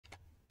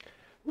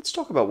Let's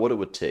talk about what it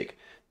would take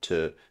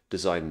to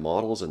design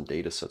models and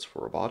data sets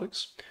for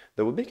robotics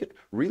that would make it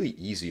really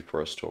easy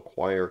for us to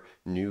acquire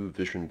new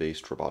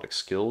vision-based robotic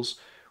skills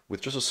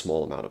with just a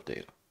small amount of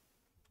data.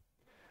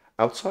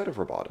 Outside of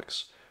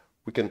robotics,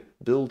 we can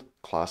build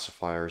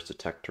classifiers,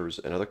 detectors,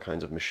 and other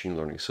kinds of machine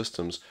learning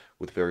systems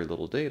with very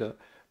little data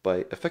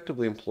by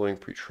effectively employing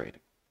pre-training.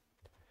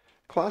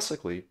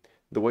 Classically,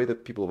 the way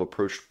that people have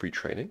approached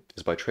pre-training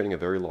is by training a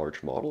very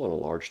large model on a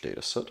large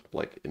data set,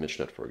 like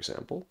ImageNet for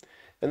example,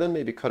 and then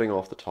maybe cutting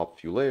off the top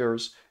few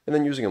layers, and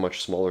then using a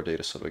much smaller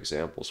data set of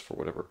examples for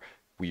whatever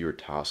weird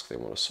task they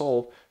want to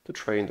solve to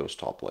train those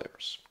top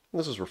layers. And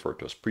this is referred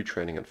to as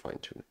pre-training and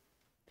fine-tuning.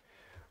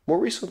 More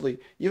recently,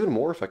 even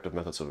more effective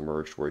methods have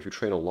emerged where if you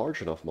train a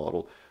large enough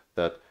model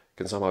that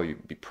can somehow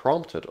be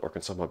prompted or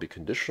can somehow be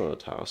conditioned on a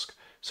task,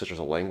 such as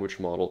a language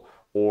model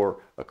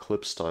or a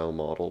clip-style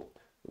model,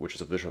 which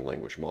is a vision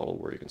language model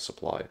where you can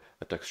supply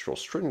a textual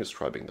string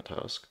describing the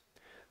task,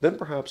 then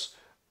perhaps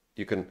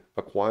you can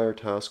acquire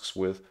tasks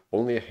with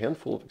only a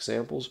handful of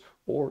examples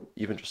or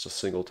even just a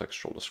single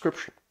textual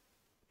description.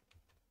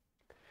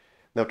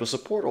 Now, to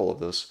support all of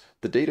this,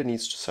 the data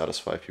needs to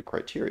satisfy a few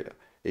criteria.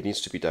 It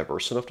needs to be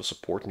diverse enough to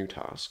support new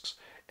tasks,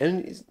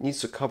 and it needs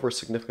to cover a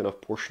significant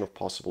enough portion of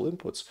possible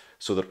inputs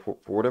so that for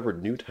whatever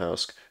new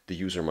task the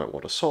user might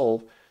want to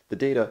solve, the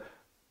data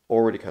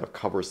already kind of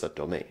covers that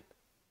domain.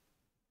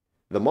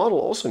 The model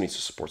also needs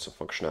to support some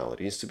functionality.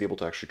 It needs to be able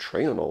to actually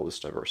train on all this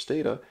diverse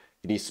data.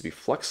 It needs to be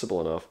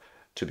flexible enough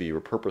to be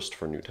repurposed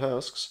for new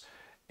tasks,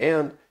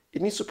 and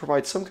it needs to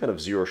provide some kind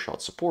of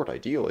zero-shot support,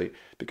 ideally,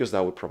 because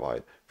that would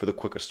provide for the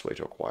quickest way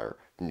to acquire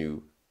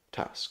new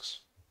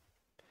tasks.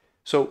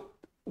 So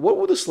what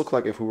would this look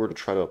like if we were to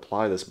try to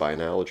apply this by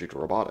analogy to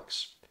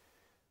robotics?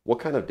 What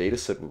kind of data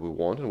set would we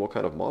want and what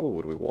kind of model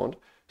would we want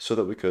so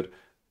that we could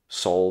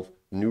solve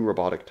new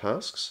robotic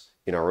tasks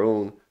in our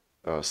own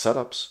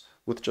setups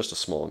with just a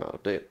small amount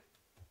of data?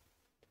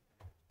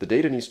 The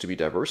data needs to be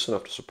diverse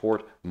enough to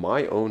support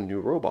my own new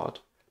robot.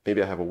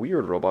 Maybe I have a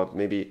weird robot,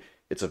 maybe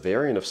it's a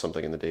variant of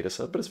something in the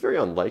dataset, but it's very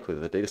unlikely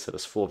that the dataset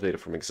is full of data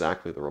from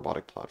exactly the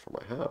robotic platform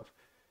I have.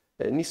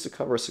 It needs to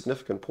cover a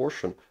significant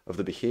portion of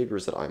the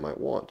behaviors that I might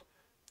want.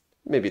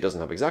 Maybe it doesn't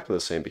have exactly the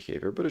same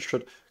behavior, but it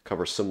should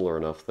cover similar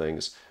enough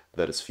things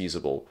that it's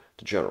feasible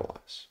to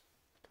generalize.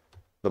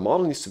 The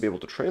model needs to be able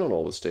to train on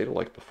all this data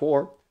like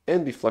before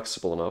and be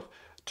flexible enough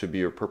to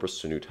be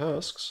repurposed to new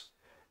tasks.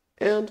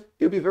 And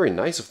it would be very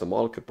nice if the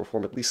model could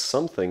perform at least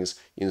some things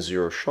in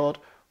zero shot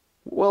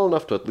well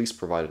enough to at least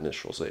provide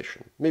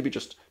initialization, maybe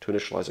just to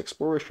initialize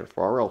exploration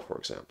for RL, for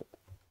example.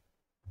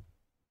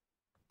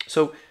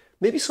 So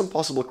maybe some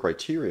possible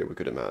criteria we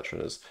could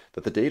imagine is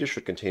that the data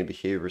should contain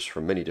behaviors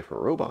from many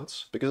different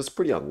robots, because it's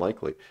pretty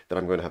unlikely that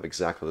I'm going to have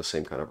exactly the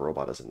same kind of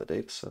robot as in the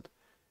dataset.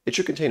 It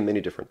should contain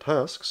many different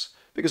tasks,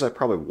 because I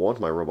probably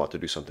want my robot to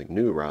do something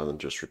new rather than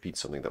just repeat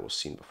something that was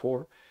seen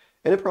before.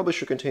 And it probably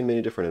should contain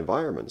many different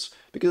environments,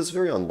 because it's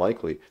very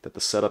unlikely that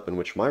the setup in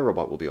which my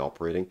robot will be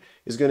operating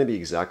is going to be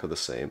exactly the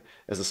same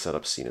as the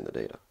setup seen in the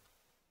data.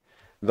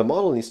 The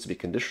model needs to be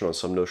conditioned on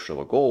some notion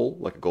of a goal,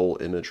 like a goal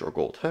image or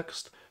goal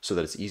text, so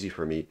that it's easy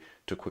for me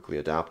to quickly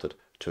adapt it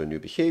to a new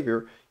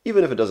behavior.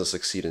 Even if it doesn't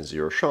succeed in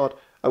zero shot,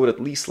 I would at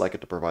least like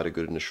it to provide a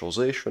good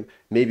initialization,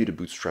 maybe to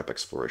bootstrap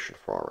exploration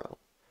for RL.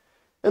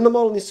 And the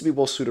model needs to be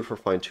well suited for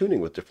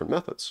fine-tuning with different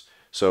methods.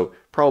 So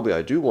probably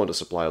I do want to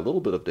supply a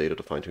little bit of data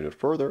to fine-tune it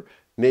further,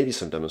 maybe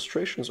some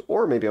demonstrations,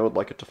 or maybe I would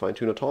like it to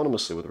fine-tune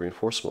autonomously with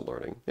reinforcement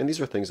learning. And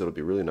these are things that would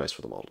be really nice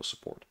for the model to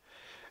support.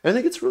 And I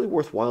think it's really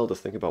worthwhile to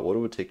think about what it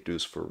would take to do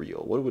this for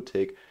real. What it would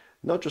take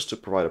not just to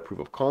provide a proof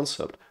of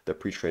concept that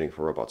pre-training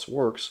for robots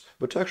works,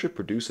 but to actually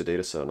produce a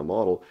data set on a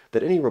model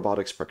that any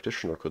robotics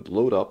practitioner could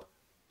load up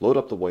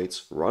the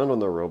weights, run it on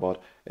their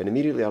robot, and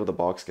immediately out of the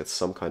box get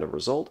some kind of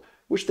result,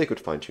 which they could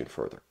fine-tune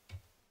further.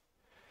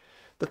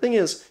 The thing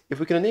is, if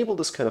we can enable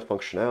this kind of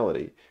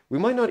functionality, we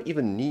might not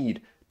even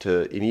need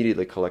to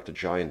immediately collect a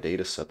giant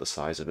data set the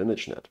size of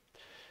ImageNet.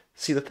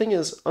 See, the thing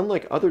is,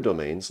 unlike other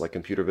domains like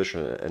computer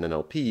vision and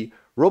NLP,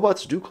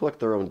 robots do collect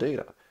their own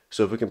data.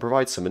 So if we can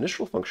provide some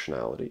initial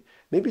functionality,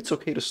 maybe it's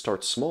okay to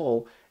start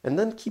small and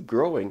then keep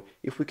growing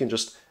if we can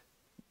just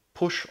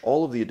push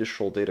all of the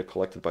additional data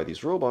collected by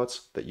these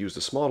robots that use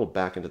this model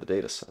back into the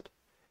data set.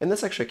 And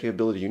that's actually a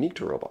capability unique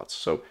to robots.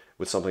 So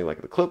with something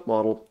like the CLIP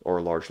model or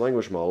a large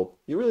language model,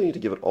 you really need to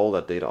give it all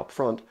that data up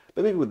front,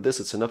 but maybe with this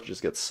it's enough to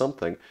just get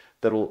something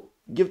that will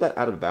give that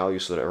added value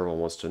so that everyone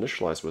wants to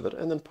initialize with it,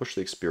 and then push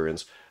the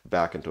experience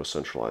back into a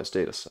centralized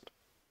data set.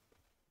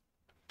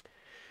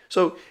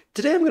 So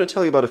today I'm going to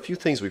tell you about a few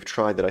things we've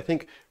tried that I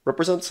think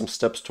represent some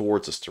steps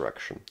towards this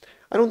direction.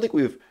 I don't think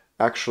we've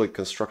actually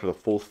constructed a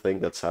full thing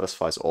that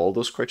satisfies all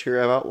those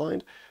criteria I've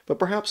outlined, but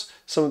perhaps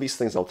some of these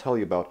things I'll tell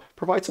you about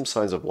provide some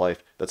signs of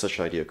life that such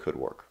an idea could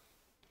work.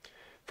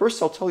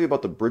 First, I'll tell you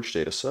about the bridge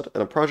dataset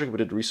and a project we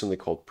did recently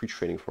called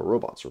Pretraining for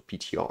Robots, or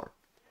PTR.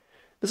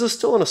 This is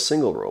still on a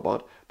single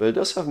robot, but it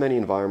does have many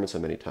environments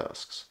and many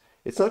tasks.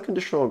 It's not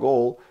conditional on a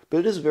goal, but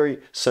it is very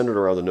centered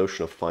around the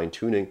notion of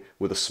fine-tuning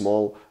with a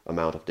small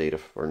amount of data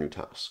for a new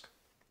task.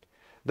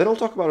 Then I'll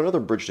talk about another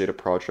bridge data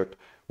project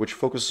which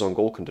focuses on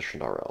goal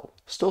conditioned RL.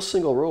 Still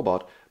single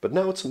robot, but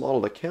now it's a model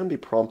that can be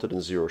prompted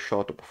in zero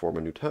shot to perform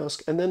a new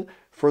task, and then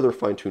further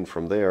fine-tuned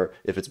from there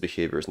if its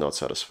behavior is not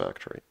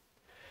satisfactory.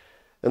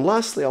 And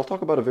lastly, I'll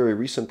talk about a very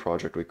recent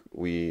project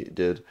we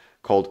did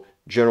called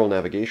General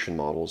Navigation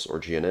Models, or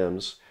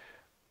GNMs,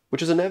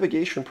 which is a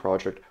navigation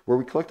project where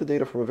we collected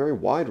data from a very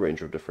wide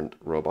range of different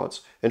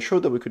robots and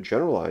showed that we could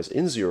generalize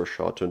in zero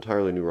shot to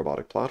entirely new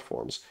robotic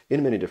platforms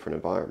in many different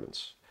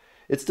environments.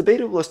 It's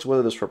debatable as to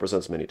whether this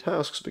represents many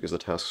tasks because the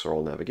tasks are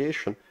all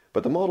navigation,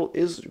 but the model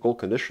is goal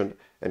conditioned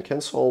and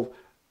can solve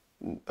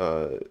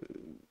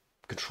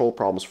control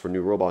problems for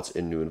new robots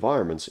in new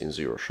environments in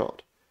zero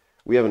shot.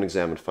 We haven't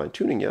examined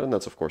fine-tuning yet, and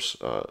that's of course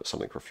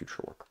something for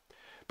future work.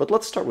 But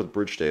let's start with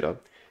bridge data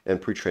and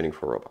pre-training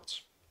for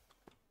robots.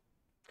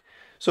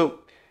 So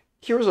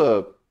here's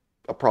a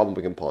problem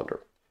we can ponder.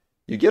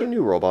 You get a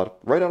new robot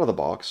right out of the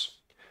box,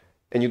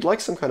 and you'd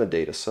like some kind of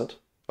data set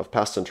of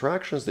past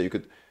interactions that you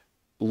could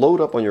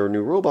load up on your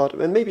new robot,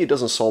 and maybe it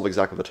doesn't solve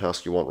exactly the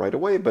task you want right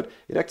away, but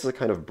it acts as a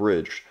kind of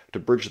bridge to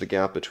bridge the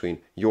gap between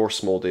your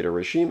small data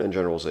regime and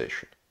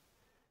generalization.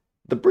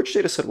 The bridge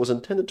data set was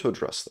intended to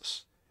address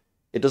this.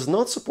 It does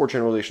not support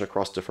generalization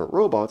across different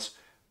robots,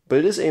 but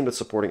it is aimed at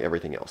supporting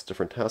everything else,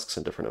 different tasks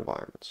in different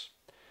environments.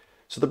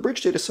 So the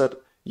bridge data set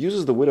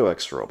uses the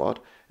WidowX robot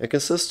and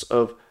consists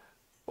of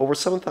over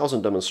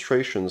 7,000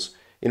 demonstrations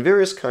in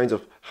various kinds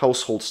of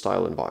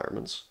household-style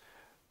environments.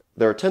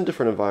 There are 10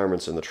 different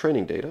environments in the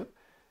training data,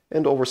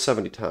 and over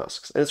 70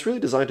 tasks. And it's really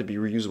designed to be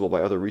reusable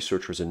by other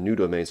researchers in new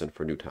domains and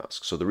for new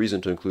tasks. So the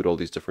reason to include all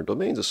these different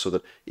domains is so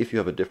that if you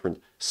have a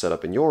different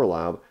setup in your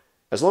lab,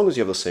 as long as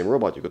you have the same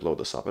robot, you could load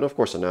this up. And of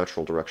course, a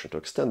natural direction to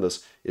extend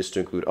this is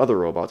to include other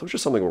robots, which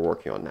is something we're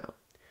working on now.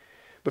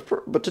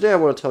 But today I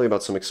want to tell you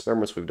about some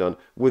experiments we've done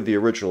with the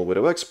original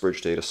WidowX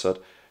bridge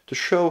dataset to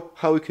show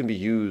how it can be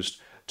used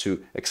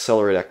to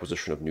accelerate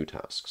acquisition of new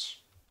tasks.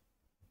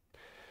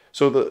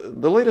 So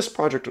the latest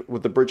project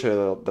with the bridge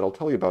data that I'll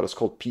tell you about is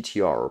called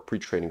PTR, or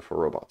Pretraining for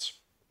Robots.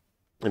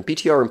 And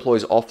PTR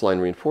employs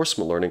offline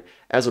reinforcement learning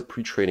as a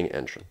pre-training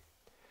engine.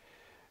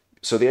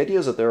 So the idea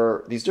is that there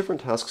are these different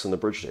tasks in the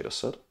bridge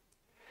dataset,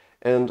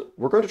 and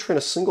we're going to train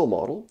a single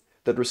model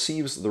that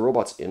receives the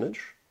robot's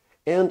image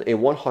and a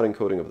one-hot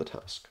encoding of the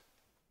task.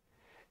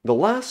 The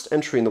last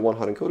entry in the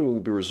one-hot encoding will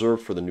be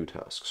reserved for the new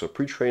task. So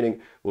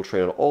pre-training will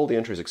train on all the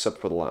entries except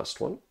for the last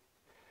one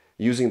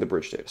using the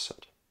bridge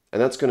dataset.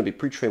 And that's going to be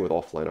pre-trained with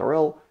offline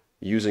RL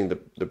using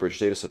the bridge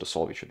dataset to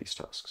solve each of these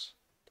tasks.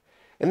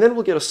 And then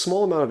we'll get a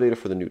small amount of data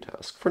for the new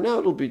task. For now,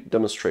 it'll be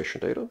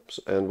demonstration data,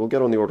 and we'll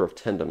get on the order of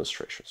 10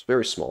 demonstrations.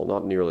 Very small,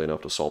 not nearly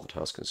enough to solve the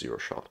task in zero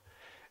shot.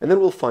 And then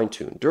we'll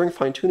fine-tune. During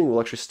fine-tuning,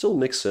 we'll actually still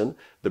mix in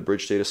the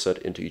bridge dataset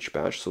into each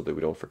batch so that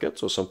we don't forget.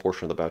 So some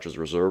portion of the batch is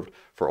reserved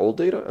for old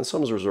data, and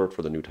some is reserved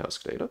for the new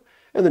task data.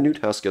 And the new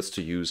task gets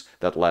to use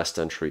that last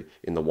entry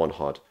in the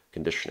one-hot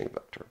conditioning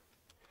vector.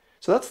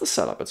 So that's the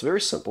setup. It's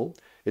very simple.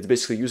 It's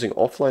basically using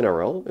offline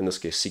RL, in this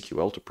case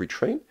CQL, to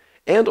pre-train,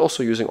 and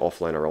also using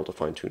offline RL to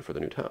fine-tune for the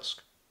new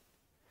task.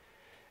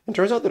 And it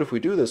turns out that if we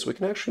do this, we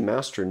can actually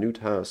master new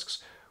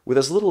tasks with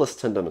as little as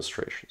 10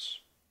 demonstrations.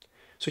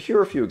 So here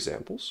are a few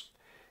examples.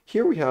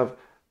 Here we have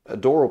a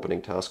door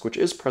opening task, which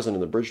is present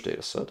in the bridge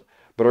dataset,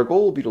 but our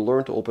goal will be to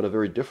learn to open a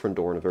very different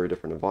door in a very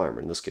different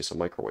environment, in this case a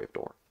microwave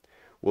door.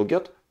 We'll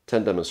get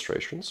 10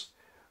 demonstrations.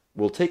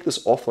 We'll take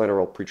this offline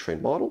RL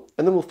pre-trained model,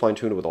 and then we'll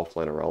fine-tune it with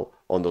offline RL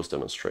on those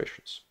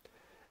demonstrations.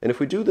 And if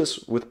we do this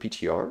with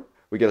PTR,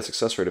 we get a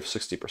success rate of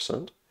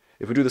 60%.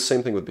 If we do the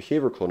same thing with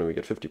behavior cloning, we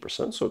get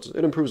 50%. So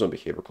it improves on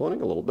behavior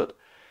cloning a little bit.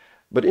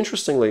 But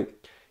interestingly,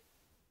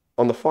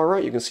 on the far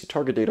right, you can see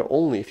target data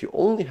only. If you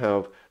only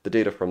have the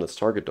data from this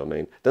target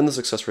domain, then the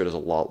success rate is a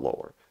lot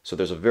lower. So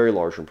there's a very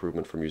large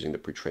improvement from using the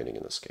pre-training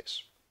in this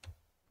case.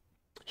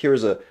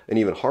 Here's an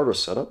even harder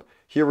setup.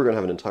 Here we're going to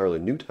have an entirely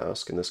new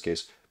task, in this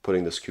case,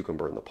 putting this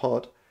cucumber in the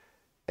pot.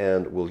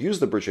 And we'll use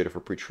the bridge data for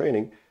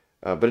pre-training,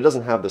 but it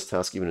doesn't have this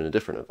task even in a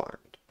different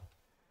environment.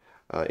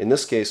 In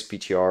this case,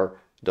 PTR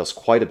does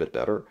quite a bit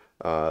better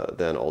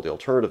than all the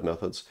alternative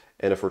methods.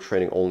 And if we're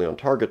training only on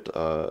target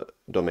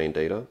domain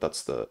data,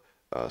 that's the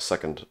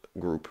second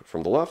group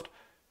from the left,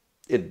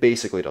 it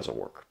basically doesn't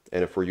work.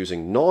 And if we're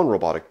using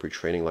non-robotic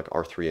pre-training like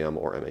R3M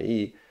or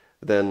MAE,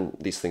 then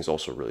these things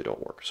also really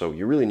don't work. So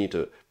you really need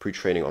to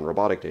pre-training on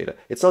robotic data.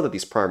 It's not that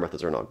these prior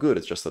methods are not good,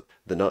 it's just that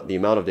the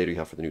amount of data you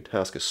have for the new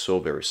task is so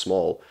very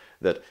small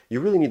that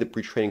you really need the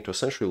pre-training to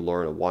essentially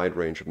learn a wide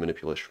range of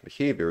manipulation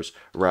behaviors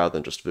rather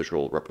than just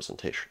visual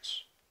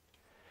representations.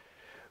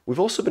 We've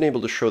also been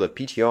able to show that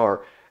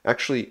PTR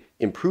actually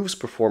improves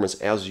performance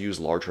as you use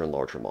larger and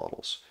larger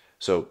models.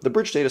 So the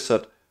bridge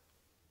dataset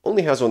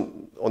only has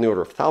on the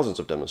order of thousands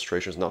of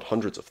demonstrations, not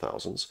hundreds of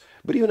thousands.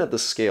 But even at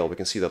this scale, we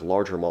can see that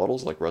larger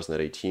models like ResNet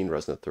 18,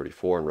 ResNet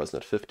 34, and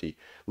ResNet 50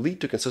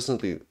 lead to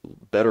consistently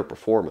better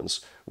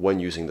performance when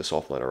using this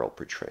offline RL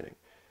pre-training.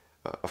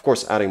 Of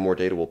course, adding more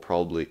data will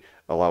probably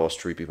allow us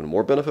to reap even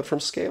more benefit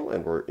from scale,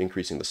 and we're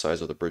increasing the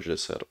size of the bridge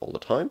dataset all the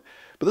time.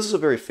 But this is a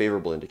very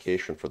favorable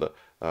indication for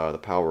the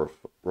power of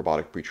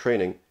robotic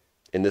pre-training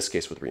in this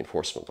case with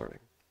reinforcement learning.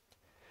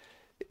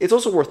 It's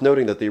also worth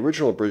noting that the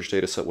original bridge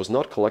dataset was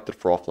not collected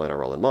for offline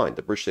RL in mind.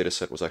 The bridge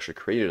dataset was actually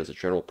created as a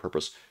general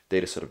purpose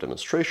dataset of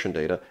demonstration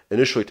data,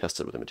 initially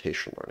tested with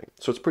imitation learning.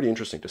 So it's pretty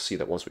interesting to see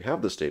that once we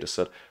have this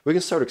dataset, we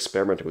can start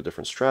experimenting with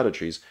different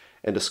strategies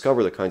and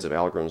discover the kinds of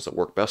algorithms that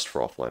work best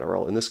for offline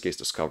RL, in this case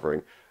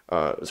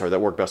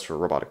that work best for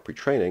robotic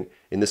pre-training,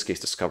 in this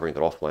case discovering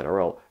that offline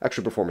RL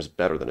actually performs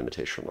better than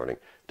imitation learning,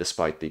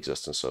 despite the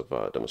existence of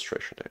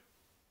demonstration data.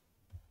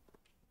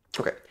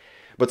 Okay,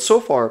 but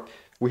so far,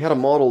 we had a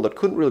model that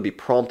couldn't really be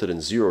prompted in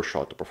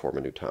zero-shot to perform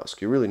a new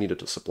task. You really needed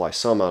to supply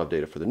some amount of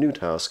data for the new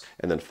task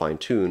and then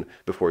fine-tune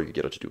before you could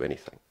get it to do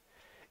anything.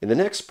 In the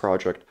next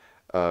project,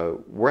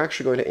 we're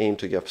actually going to aim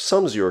to get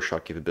some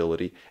zero-shot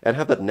capability and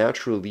have that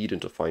naturally lead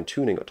into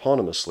fine-tuning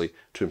autonomously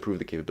to improve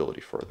the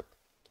capability further.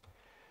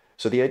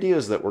 So the idea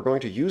is that we're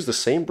going to use the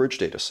same bridge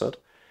dataset,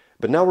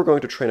 but now we're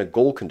going to train a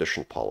goal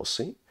condition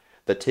policy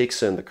that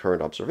takes in the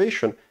current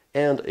observation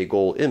and a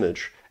goal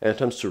image and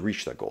attempts to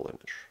reach that goal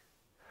image.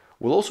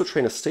 We'll also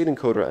train a state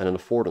encoder and an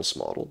affordance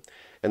model,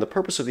 and the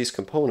purpose of these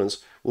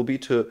components will be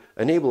to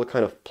enable a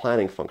kind of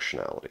planning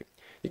functionality.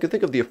 You can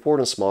think of the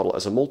affordance model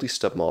as a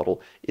multi-step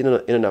model in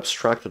an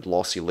abstracted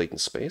lossy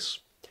latent space.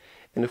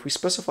 And if we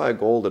specify a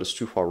goal that is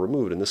too far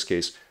removed, in this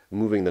case,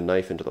 moving the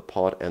knife into the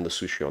pot and the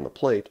sushi on the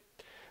plate,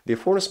 the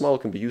affordance model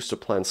can be used to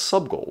plan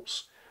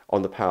subgoals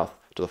on the path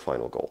to the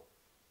final goal.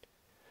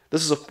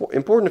 This is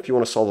important if you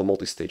want to solve a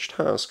multi-stage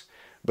task,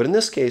 but in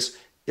this case,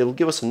 it'll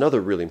give us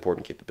another really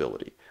important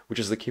capability, which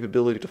is the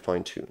capability to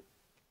fine-tune.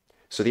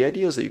 So the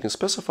idea is that you can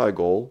specify a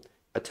goal,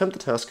 attempt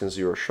the task in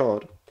zero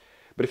shot,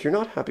 but if you're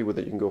not happy with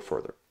it, you can go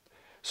further.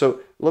 So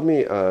let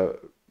me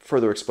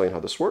further explain how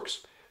this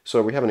works.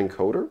 So we have an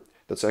encoder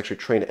that's actually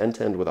trained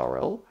end-to-end with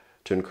RL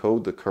to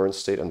encode the current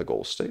state and the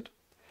goal state.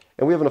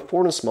 And we have an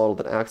affordance model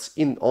that acts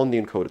on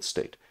the encoded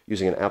state,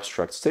 using an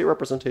abstract state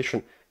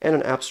representation and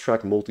an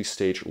abstract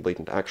multi-stage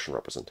latent action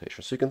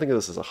representation. So you can think of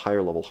this as a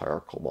higher level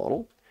hierarchical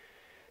model.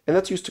 And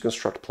that's used to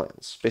construct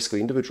plans, basically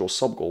individual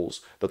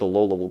subgoals that the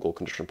low-level goal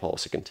condition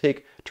policy can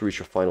take to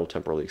reach a final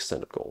temporally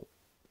extended goal.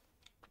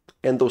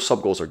 And those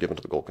subgoals are given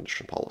to the goal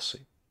condition policy.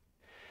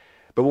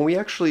 But when we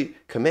actually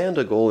command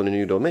a goal in a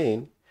new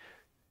domain,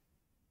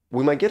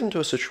 we might get into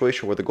a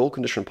situation where the goal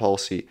condition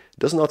policy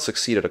does not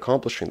succeed at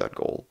accomplishing that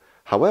goal.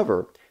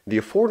 However, the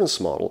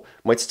affordance model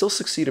might still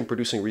succeed in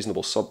producing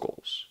reasonable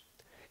subgoals.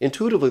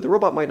 Intuitively, the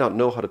robot might not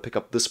know how to pick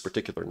up this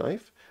particular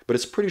knife, but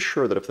it's pretty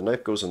sure that if the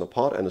knife goes in the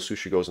pot and the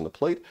sushi goes in the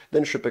plate,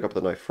 then it should pick up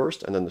the knife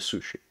first and then the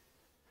sushi.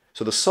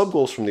 So the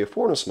subgoals from the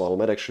affordance model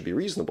might actually be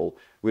reasonable.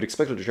 We'd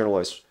expect it to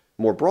generalize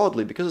more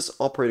broadly because it's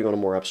operating on a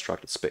more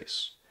abstracted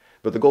space.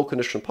 But the goal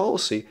condition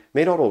policy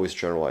may not always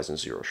generalize in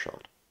zero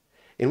shot.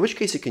 In which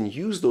case it can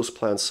use those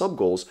planned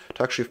subgoals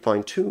to actually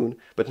fine-tune,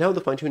 but now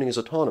the fine-tuning is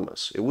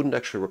autonomous. It wouldn't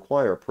actually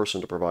require a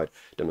person to provide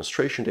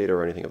demonstration data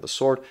or anything of the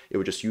sort. It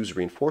would just use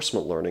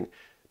reinforcement learning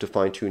to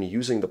fine-tune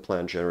using the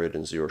plan generated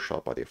in zero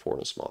shot by the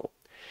affordance model.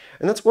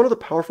 And that's one of the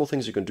powerful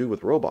things you can do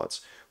with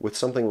robots. With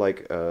something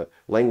like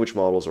language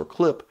models or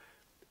CLIP,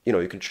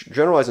 you can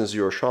generalize in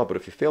zero shot, but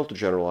if you fail to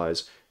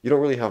generalize, you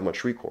don't really have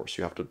much recourse.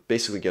 You have to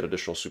basically get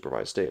additional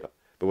supervised data.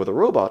 But with a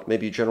robot,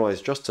 maybe you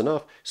generalize just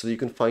enough so that you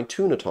can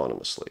fine-tune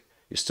autonomously.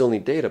 You still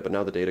need data, but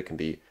now the data can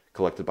be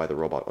collected by the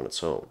robot on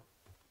its own.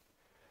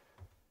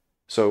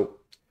 So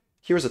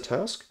here's a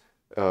task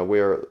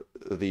where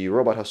the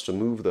robot has to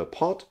move the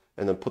pot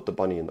and then put the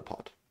bunny in the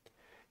pot.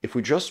 If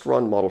we just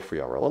run model-free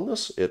RL on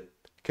this, it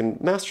can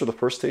master the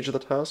first stage of the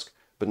task,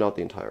 but not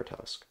the entire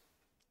task.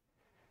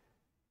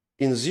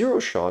 In zero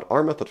shot,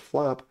 our method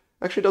flap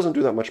actually doesn't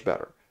do that much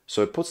better.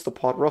 So it puts the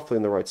pot roughly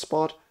in the right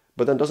spot,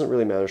 but then doesn't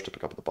really manage to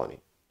pick up the bunny.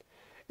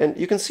 And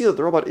you can see that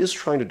the robot is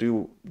trying to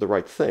do the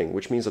right thing,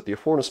 which means that the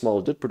affordance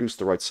model did produce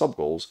the right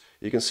subgoals.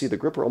 You can see the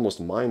gripper almost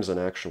mimes an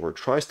action where it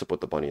tries to put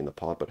the bunny in the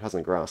pot, but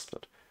hasn't grasped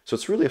it. So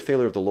it's really a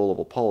failure of the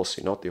low-level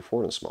policy, not the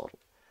affordance model.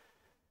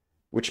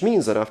 Which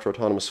means that after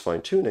autonomous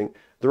fine-tuning,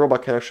 the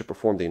robot can actually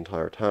perform the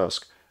entire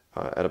task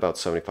at about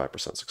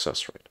 75%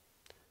 success rate.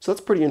 So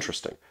that's pretty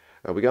interesting.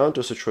 We got into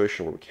a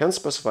situation where we can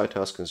specify a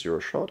task in zero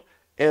shot,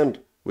 and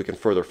we can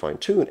further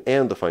fine-tune,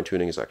 and the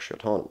fine-tuning is actually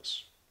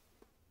autonomous.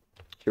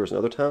 Here's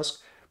another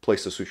task.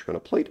 Place the sushi on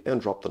a plate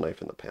and drop the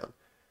knife in the pan.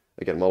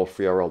 Again,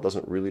 model-free RL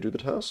doesn't really do the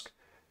task.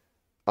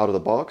 Out of the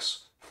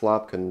box,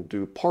 flap can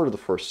do part of the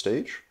first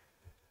stage,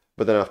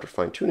 but then after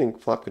fine-tuning,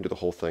 flap can do the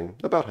whole thing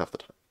about half the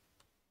time.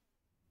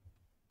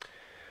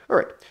 All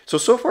right,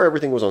 so far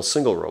everything was on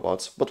single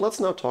robots, but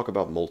let's now talk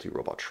about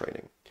multi-robot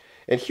training.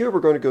 And here we're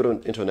going to go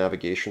into a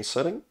navigation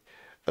setting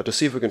to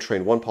see if we can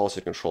train one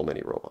policy to control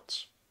many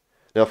robots.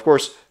 Now, of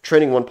course,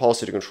 training one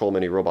policy to control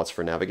many robots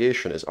for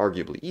navigation is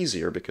arguably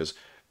easier because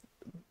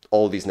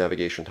all of these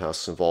navigation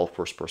tasks involve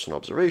first-person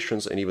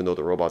observations, and even though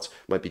the robots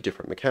might be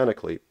different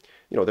mechanically,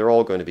 they're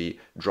all going to be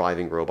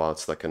driving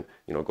robots that can,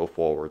 go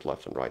forward,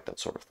 left, and right, that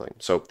sort of thing.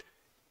 So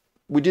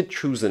we did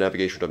choose the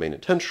navigation domain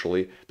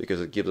intentionally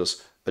because it gives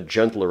us a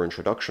gentler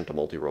introduction to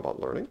multi-robot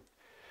learning.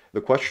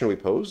 The question we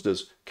posed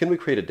is, can we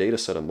create a data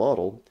set and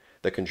model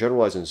that can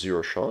generalize in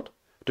zero shot,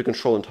 to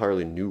control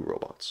entirely new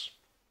robots.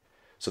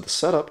 So the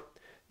setup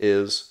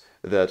is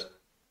that,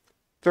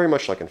 very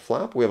much like in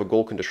FLAP, we have a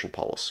goal condition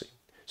policy.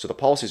 So the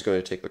policy is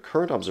going to take the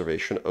current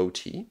observation,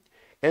 OT,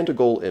 and a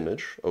goal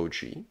image,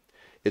 OG.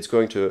 It's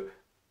going to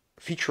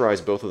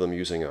featureize both of them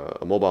using a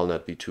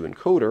MobileNet v2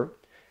 encoder,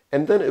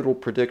 and then it will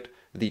predict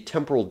the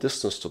temporal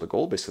distance to the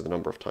goal, basically the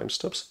number of time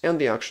steps, and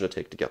the action to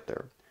take to get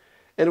there.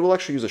 And it will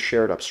actually use a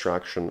shared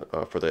abstraction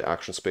for the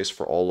action space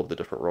for all of the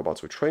different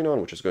robots we train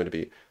on, which is going to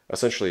be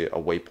essentially a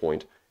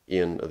waypoint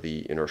in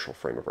the inertial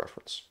frame of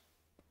reference.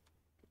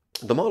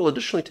 The model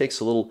additionally takes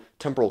a little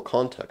temporal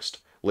context,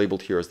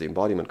 labeled here as the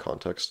embodiment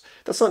context.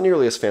 That's not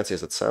nearly as fancy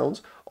as it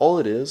sounds. All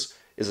it is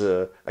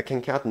a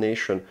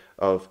concatenation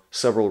of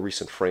several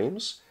recent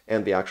frames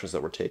and the actions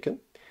that were taken.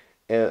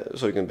 And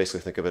so you can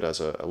basically think of it as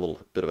a little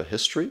bit of a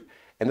history.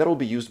 And that will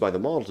be used by the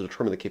model to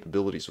determine the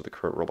capabilities of the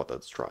current robot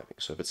that's driving.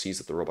 So if it sees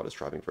that the robot is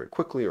driving very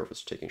quickly or if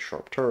it's taking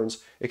sharp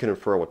turns, it can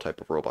infer what type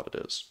of robot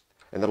it is.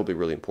 And that'll be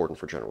really important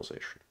for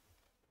generalization.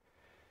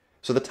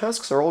 So the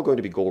tasks are all going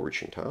to be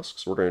goal-reaching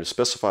tasks. We're going to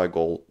specify a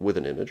goal with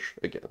an image,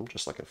 again,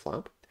 just like in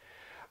FLAP.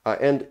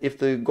 And if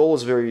the goal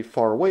is very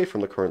far away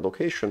from the current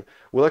location,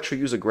 we'll actually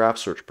use a graph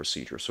search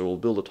procedure. So we'll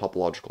build a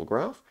topological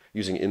graph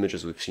using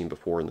images we've seen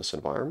before in this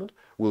environment.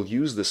 We'll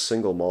use this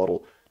single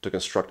model to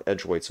construct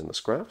edge weights in this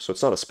graph. So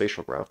it's not a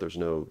spatial graph. There's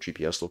no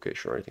GPS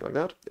location or anything like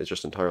that. It's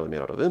just entirely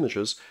made out of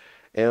images.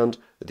 And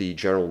the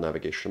general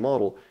navigation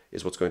model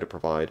is what's going to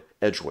provide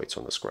edge weights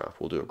on this graph.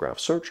 We'll do a graph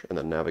search and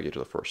then navigate to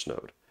the first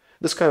node.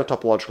 This kind of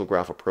topological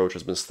graph approach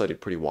has been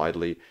studied pretty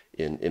widely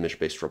in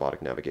image-based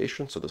robotic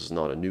navigation, so this is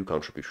not a new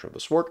contribution of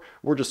this work.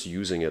 We're just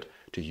using it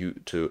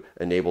to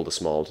enable this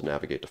model to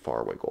navigate to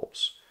faraway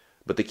goals.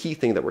 But the key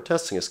thing that we're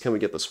testing is, can we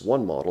get this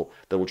one model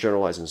that will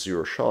generalize in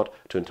zero shot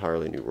to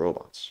entirely new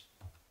robots?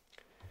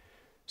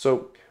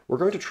 So we're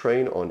going to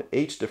train on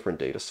 8 different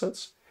data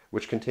sets,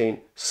 which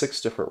contain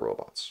 6 different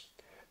robots.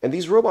 And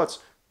these robots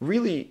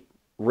really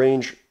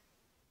range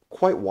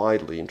quite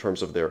widely in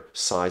terms of their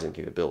size and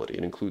capability.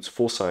 It includes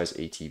full-size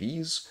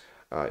ATVs,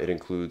 it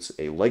includes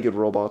a legged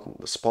robot,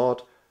 the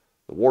Spot,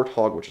 the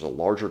Warthog, which is a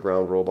larger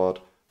ground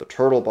robot, the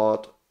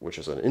Turtlebot, which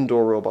is an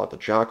indoor robot, the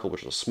Jackal,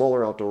 which is a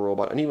smaller outdoor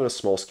robot, and even a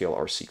small-scale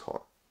RC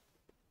car.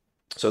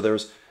 So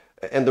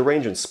and the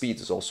range and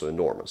speeds is also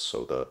enormous.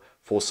 So the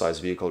full-size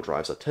vehicle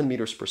drives at 10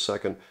 meters per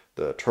second,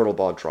 the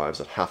Turtlebot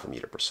drives at half a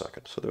meter per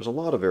second. So there's a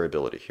lot of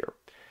variability here.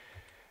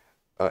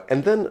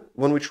 And then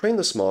when we train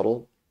this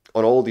model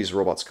on all of these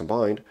robots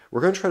combined,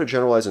 we're going to try to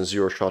generalize in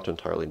zero shot to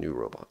entirely new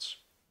robots.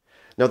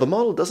 Now the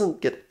model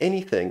doesn't get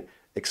anything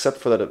except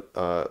for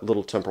that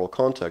little temporal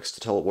context to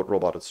tell it what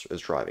robot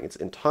is driving. It's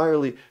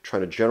entirely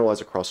trying to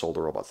generalize across all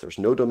the robots. There's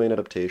no domain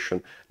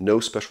adaptation, no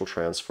special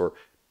transfer,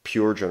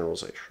 pure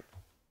generalization.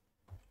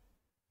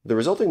 The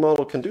resulting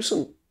model can do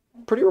some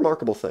pretty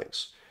remarkable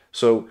things.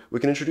 So we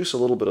can introduce a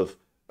little bit of,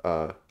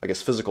 I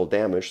guess, physical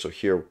damage. So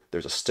here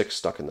there's a stick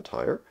stuck in the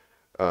tire.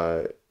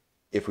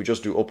 If we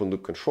just do open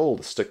loop control,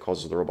 the stick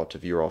causes the robot to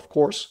veer off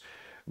course.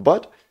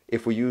 But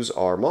if we use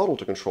our model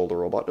to control the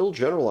robot, it'll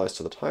generalize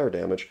to the tire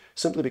damage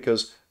simply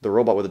because the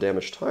robot with a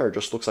damaged tire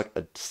just looks like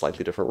a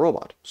slightly different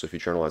robot. So if you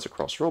generalize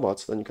across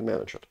robots, then you can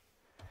manage it.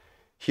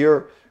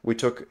 Here, we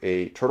took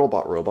a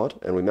Turtlebot robot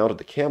and we mounted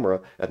the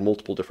camera at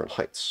multiple different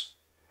heights.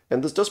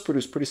 And this does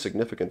produce pretty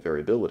significant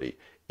variability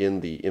in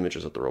the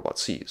images that the robot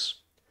sees.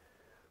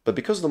 But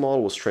because the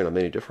model was trained on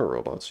many different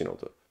robots,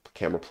 the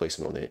camera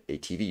placement on the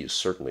ATV is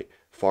certainly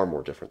far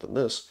more different than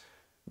this,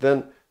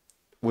 then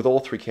with all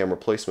 3 camera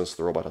placements,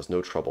 the robot has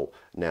no trouble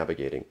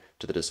navigating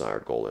to the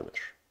desired goal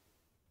image.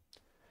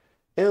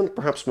 And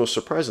perhaps most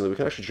surprisingly, we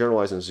can actually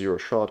generalize in zero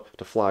shot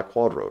to fly a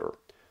quadrotor.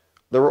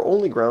 There were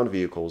only ground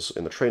vehicles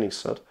in the training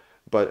set,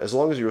 but as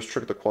long as you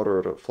restrict the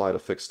quadrotor to fly at a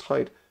fixed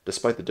height,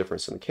 despite the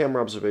difference in the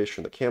camera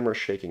observation, the camera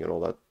shaking, and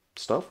all that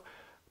stuff,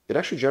 it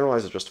actually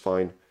generalizes just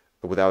fine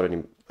without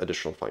any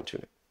additional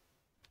fine-tuning.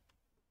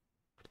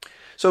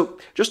 So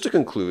just to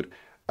conclude,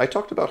 I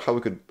talked about how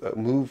we could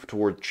move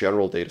toward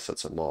general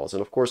datasets and models,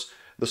 and of course,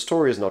 the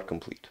story is not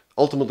complete.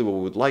 Ultimately, what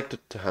we would like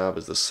to have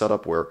is this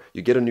setup where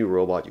you get a new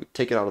robot, you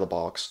take it out of the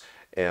box,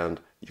 and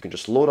you can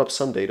just load up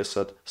some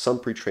dataset, some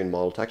pre-trained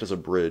model to act as a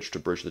bridge to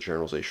bridge the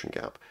generalization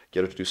gap,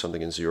 get it to do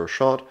something in zero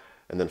shot,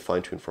 and then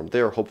fine-tune from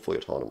there, hopefully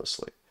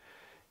autonomously.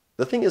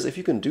 The thing is, if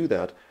you can do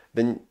that,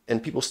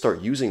 and people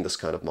start using this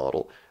kind of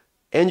model,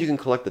 and you can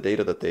collect the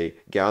data that they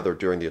gather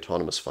during the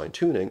autonomous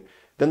fine-tuning,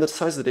 then the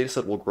size of the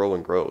dataset will grow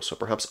and grow. So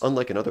perhaps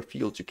unlike in other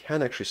fields, you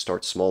can actually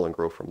start small and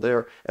grow from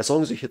there, as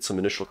long as you hit some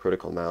initial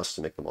critical mass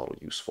to make the model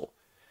useful.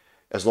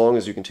 As long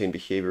as you contain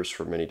behaviors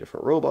for many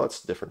different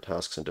robots, different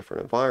tasks in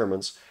different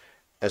environments,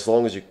 as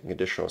long as you can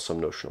condition on some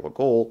notion of a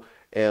goal,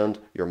 and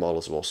your model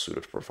is well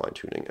suited for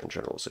fine-tuning and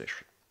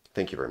generalization.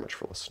 Thank you very much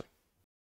for listening.